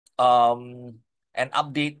an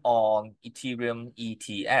update on Ethereum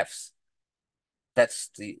ETFs.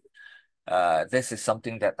 This is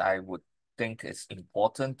something that I would think is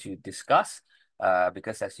important to discuss,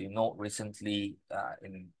 because as you know, recently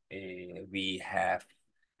we have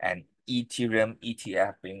an Ethereum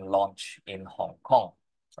ETF being launched in Hong Kong,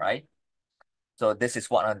 right? So this is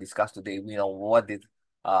what I'll discuss today. What did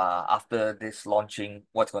after this launching,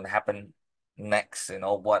 what's going to happen next?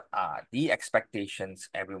 What are the expectations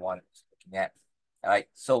everyone is looking at? All right.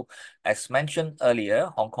 So as mentioned earlier,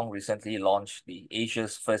 Hong Kong recently launched the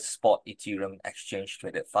Asia's first spot Ethereum exchange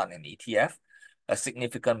traded fund and ETF, a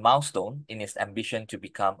significant milestone in its ambition to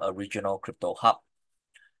become a regional crypto hub.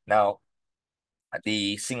 Now,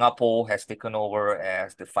 the Singapore has taken over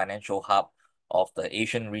as the financial hub of the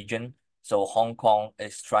Asian region. So Hong Kong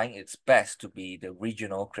is trying its best to be the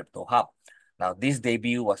regional crypto hub. Now, this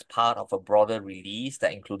debut was part of a broader release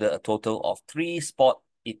that included a total of 3 spot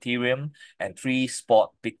Ethereum and 3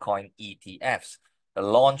 spot Bitcoin ETFs. The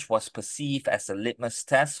launch was perceived as a litmus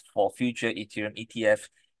test for future Ethereum ETF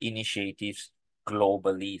initiatives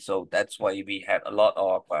globally. So that's why we had a lot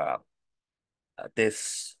of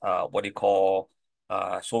what do you call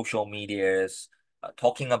social medias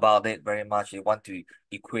talking about it very much. They want to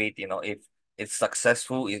equate, if it's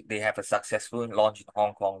successful, if they have a successful launch in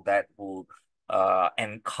Hong Kong, that will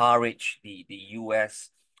encourage the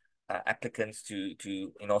US applicants to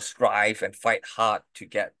strive and fight hard to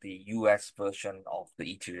get the US version of the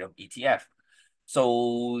Ethereum ETF.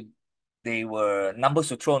 So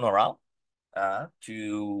numbers were thrown around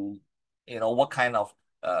to what kind of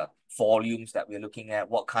volumes that we're looking at,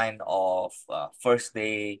 what kind of first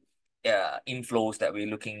day inflows that we're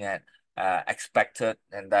looking at expected,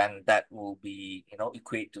 and then that will be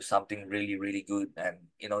equate to something really, really good. And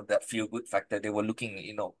that feel good factor, they were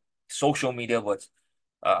looking, social media was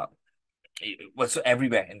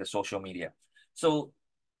everywhere in the social media. So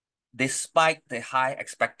despite the high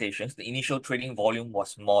expectations, the initial trading volume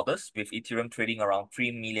was modest, with Ethereum trading around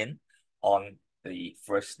 3 million on the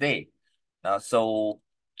first day. So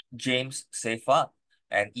James Seyfarth,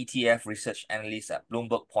 an ETF research analyst at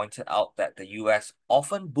Bloomberg, pointed out that the US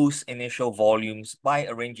often boosts initial volumes by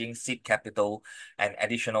arranging seed capital and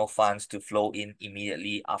additional funds to flow in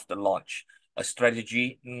immediately after launch, a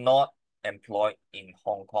strategy not employed in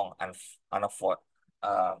Hong Kong,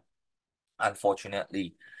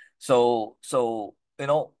 unfortunately. So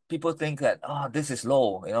people think that this is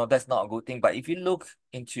low, that's not a good thing. But if you look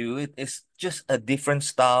into it, it's just a different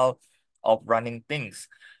style of running things.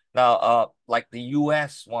 Now, like the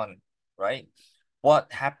US one, right?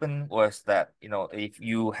 What happened was that, if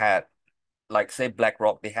you had, like, say,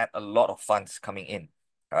 BlackRock, they had a lot of funds coming in,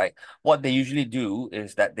 right? What they usually do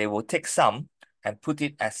is that they will take some and put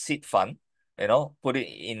it as seed fund, put it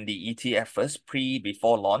in the ETF first,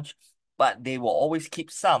 before launch, but they will always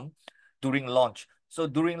keep some during launch. So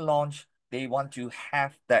during launch, they want to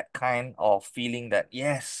have that kind of feeling that,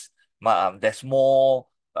 yes, there's more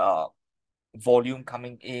volume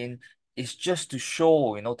coming in. It's just to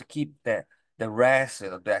show, to keep the rest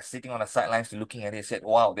that are sitting on the sidelines looking at it, said,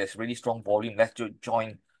 wow, there's really strong volume. Let's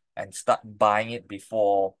join and start buying it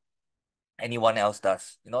before anyone else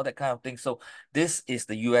does, that kind of thing. So this is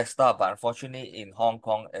the US style, but unfortunately in Hong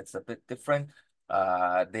Kong, it's a bit different.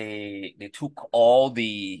 They took all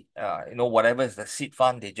the whatever is the seed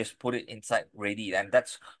fund, they just put it inside ready, and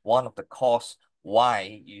that's one of the cause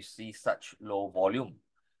why you see such low volume.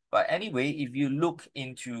 But anyway, if you look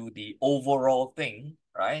into the overall thing,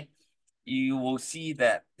 right, you will see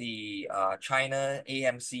that the China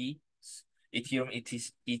AMC Ethereum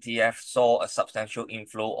ETF saw a substantial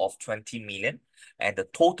inflow of 20 million, and the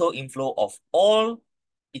total inflow of all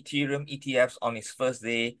Ethereum ETFs on its first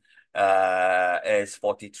day is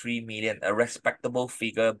 43 million, a respectable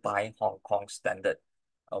figure by Hong Kong standard.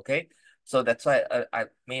 Okay, so that's why I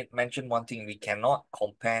mention one thing: we cannot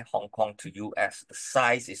compare Hong Kong to US. The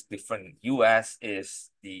size is different. US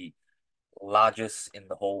is the largest in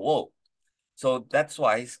the whole world. So that's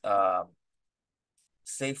why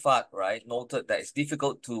Seyfarth, right, noted that it's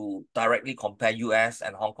difficult to directly compare US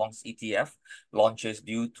and Hong Kong's ETF launches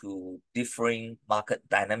due to differing market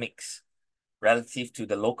dynamics relative to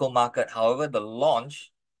the local market. However, the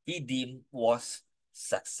launch he deemed was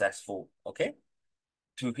successful. Okay,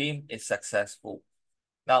 to him, it's successful.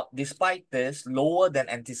 Now, despite this, lower than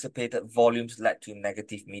anticipated volumes led to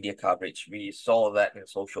negative media coverage. We saw that in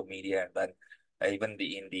social media, and then even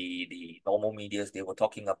in the normal medias, they were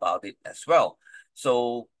talking about it as well.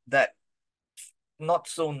 So that not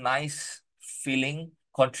so nice feeling,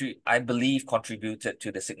 I believe, contributed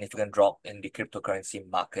to the significant drop in the cryptocurrency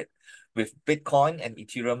market, with Bitcoin and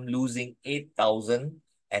Ethereum losing 8,000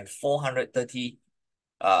 and 430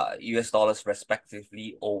 US dollars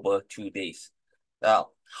respectively over 2 days. Now,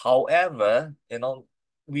 however,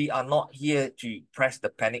 we are not here to press the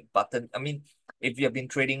panic button. I mean, if you have been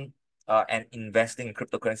trading and investing in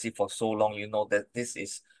cryptocurrency for so long, you know that this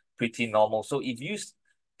is pretty normal. So if you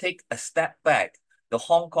take a step back, the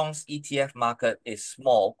Hong Kong's ETF market is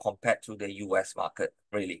small compared to the US market,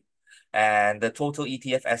 really. And the total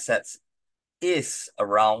ETF assets is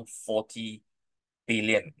around 40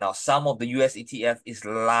 billion. Now, some of the US ETF is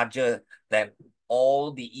larger than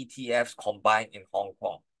all the ETFs combined in Hong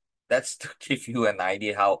Kong. That's to give you an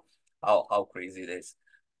idea how crazy it is.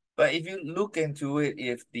 But if you look into it,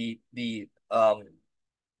 if the you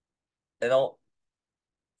know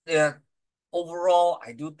yeah, overall,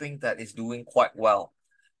 I do think that it's doing quite well.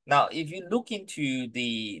 Now, if you look into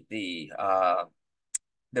the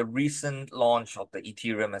recent launch of the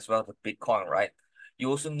Ethereum as well, the Bitcoin, right? You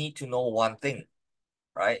also need to know one thing,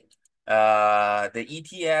 right? The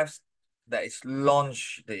ETFs that is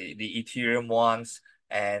launched, the Ethereum ones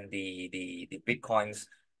and the Bitcoins,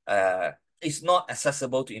 is not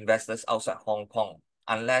accessible to investors outside Hong Kong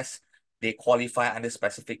unless they qualify under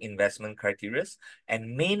specific investment criteria,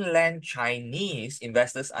 and mainland Chinese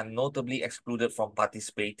investors are notably excluded from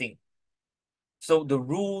participating. So the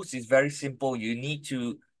rules is very simple. You need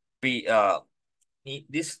to be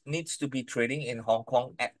this needs to be trading in Hong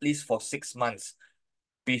Kong at least for 6 months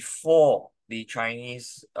before the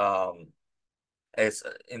Chinese as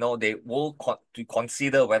they will to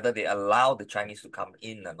consider whether they allow the Chinese to come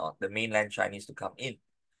in or not, the mainland Chinese to come in.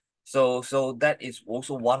 So that is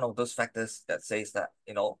also one of those factors that says that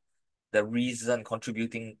the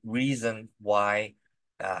contributing reason why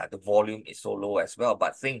the volume is so low as well.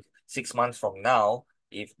 But think 6 months from now,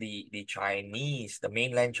 if the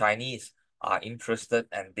mainland Chinese are interested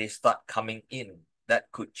and they start coming in,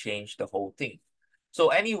 that could change the whole thing. So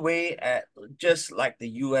anyway, just like the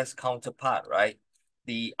US counterpart, right?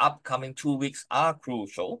 The upcoming 2 weeks are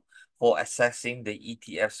crucial for assessing the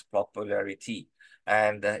ETF's popularity.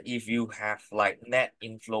 And if you have like net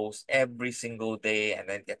inflows every single day and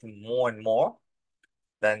then getting more and more,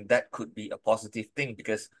 then that could be a positive thing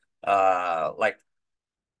because like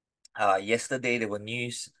yesterday there were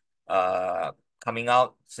news coming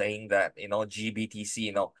out saying that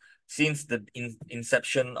GBTC, since the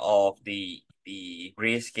inception of the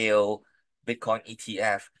grayscale Bitcoin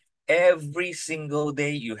ETF, every single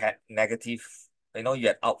day you had negative, you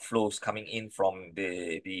had outflows coming in from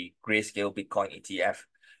the grayscale Bitcoin ETF.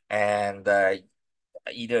 And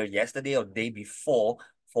either yesterday or the day before,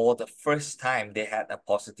 for the first time, they had a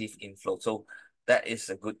positive inflow. So that is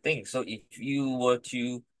a good thing. So if you were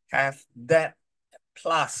to have that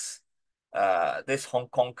plus this Hong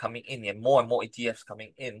Kong coming in and more ETFs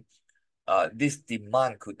coming in, this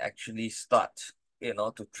demand could actually start,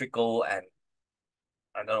 to trickle and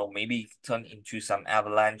I don't know, maybe turn into some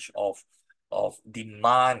avalanche of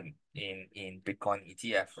demand in Bitcoin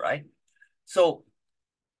ETF, right? So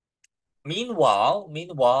meanwhile,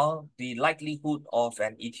 the likelihood of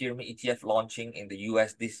an Ethereum ETF launching in the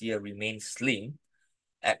US this year remains slim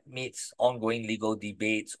amidst ongoing legal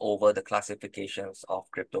debates over the classifications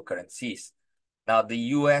of cryptocurrencies. Now, the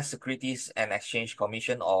US Securities and Exchange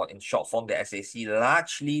Commission, or in short form, the SEC,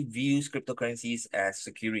 largely views cryptocurrencies as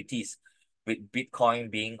securities, with Bitcoin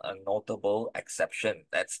being a notable exception.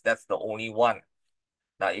 That's the only one.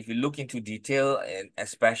 Now, if you look into detail, and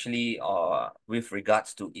especially with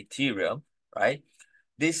regards to Ethereum, right?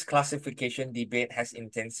 This classification debate has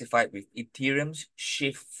intensified with Ethereum's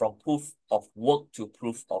shift from proof of work to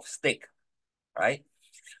proof of stake, right?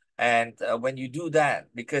 And when you do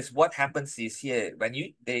that, because what happens is here, when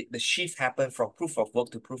the shift happened from proof of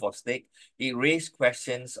work to proof of stake, it raised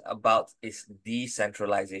questions about its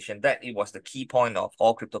decentralization. That it was the key point of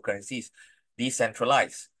all cryptocurrencies,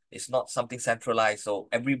 decentralized. It's not something centralized. So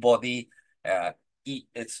everybody,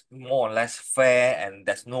 it's more or less fair and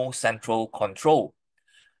there's no central control.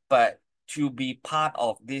 But to be part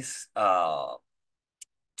of this, to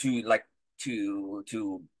like to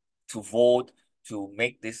to vote, to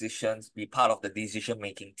make decisions, be part of the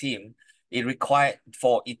decision-making team, it required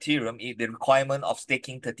for Ethereum, the requirement of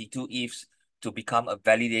staking 32 ETHs to become a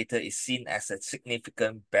validator is seen as a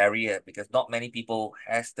significant barrier because not many people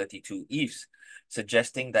has 32 ETHs,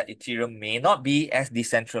 suggesting that Ethereum may not be as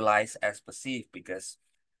decentralized as perceived because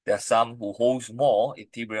there are some who holds more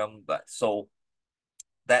Ethereum, but so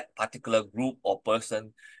that particular group or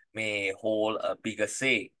person may hold a bigger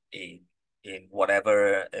say in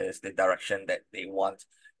whatever is the direction that they want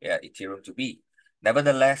Ethereum to be.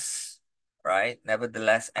 Nevertheless, right?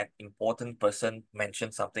 Nevertheless, an important person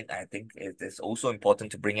mentioned something I think it is also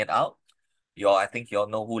important to bring it out. I think you all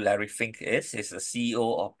know who Larry Fink is. He's the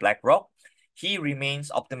CEO of BlackRock. He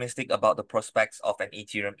remains optimistic about the prospects of an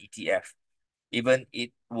Ethereum ETF. Even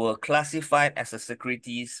it were classified as a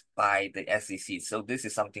securities by the SEC. So this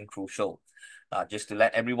is something crucial. Just to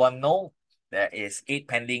let everyone know, there is 8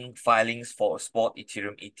 pending filings for a spot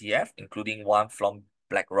Ethereum ETF, including one from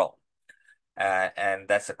BlackRock. And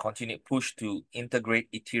that's a continued push to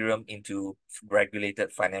integrate Ethereum into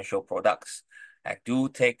regulated financial products. And do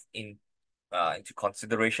take into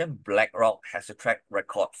consideration, BlackRock has a track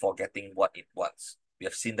record for getting what it wants. We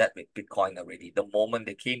have seen that with Bitcoin already. The moment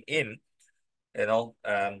they came in,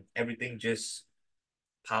 everything just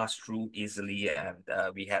passed through easily, and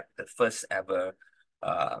we had the first ever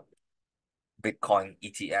uh, Bitcoin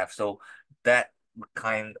ETF. So that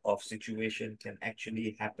kind of situation can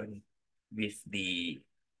actually happen with the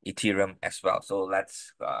Ethereum as well. So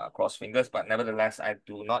let's cross fingers, but nevertheless, I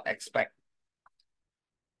do not expect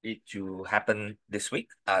it to happen this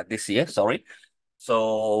year, sorry.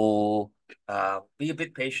 So be a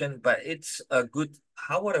bit patient, but it's a good,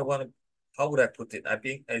 how would I put it? I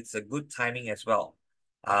think it's a good timing as well.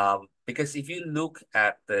 Because if you look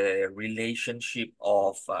at the relationship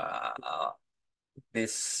of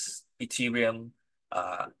this Ethereum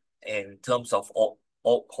in terms of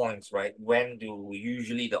altcoins, right? When do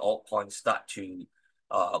usually the altcoins start to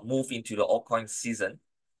move into the altcoin season?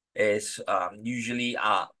 Is usually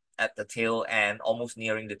at the tail end, almost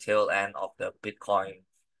nearing the tail end of the Bitcoin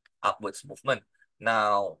upwards movement.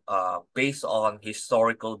 Now, based on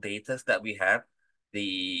historical data that we have,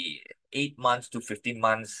 the 8 months to 15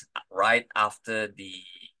 months right after the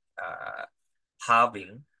uh,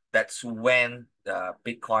 halving, that's when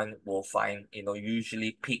Bitcoin will find,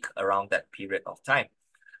 usually peak around that period of time.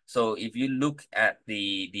 So if you look at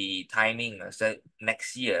the timing, say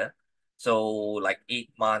next year, so like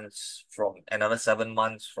 8 months from another 7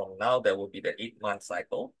 months from now, there will be the 8 month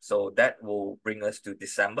cycle. So that will bring us to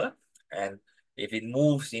December. And if it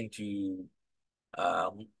moves into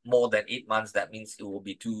more than 8 months, that means it will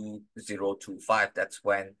be 2025. That's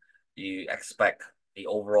when you expect the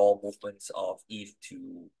overall movements of ETH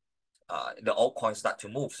to the altcoins start to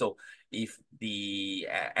move. So if the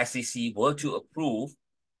SEC were to approve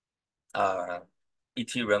uh,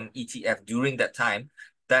 Ethereum ETF during that time,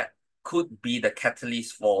 that could be the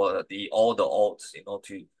catalyst for all the alts,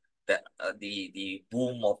 to that the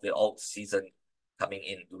boom of the alt season coming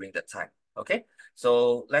in during that time. Okay,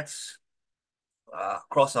 so let's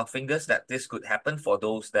cross our fingers that this could happen for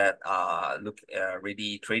those that are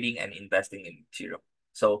really trading and investing in Ethereum.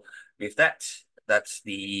 So with that, that's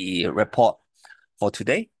the report for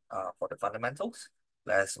today for the fundamentals.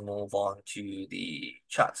 Let's move on to the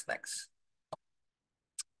charts next.